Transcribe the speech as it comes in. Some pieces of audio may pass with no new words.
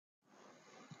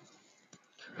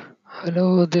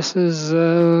Hello, this is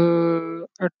a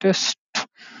test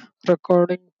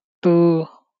recording to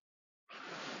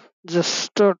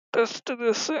just test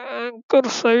this anchor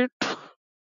site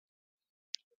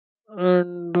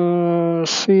and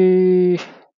see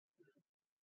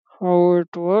how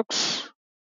it works.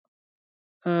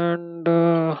 And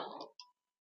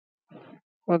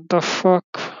what the fuck?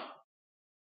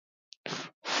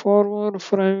 Former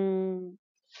Prime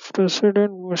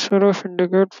President Musharraf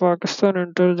indicated Pakistan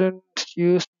intelligence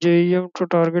used JEM to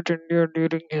target India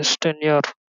during his tenure.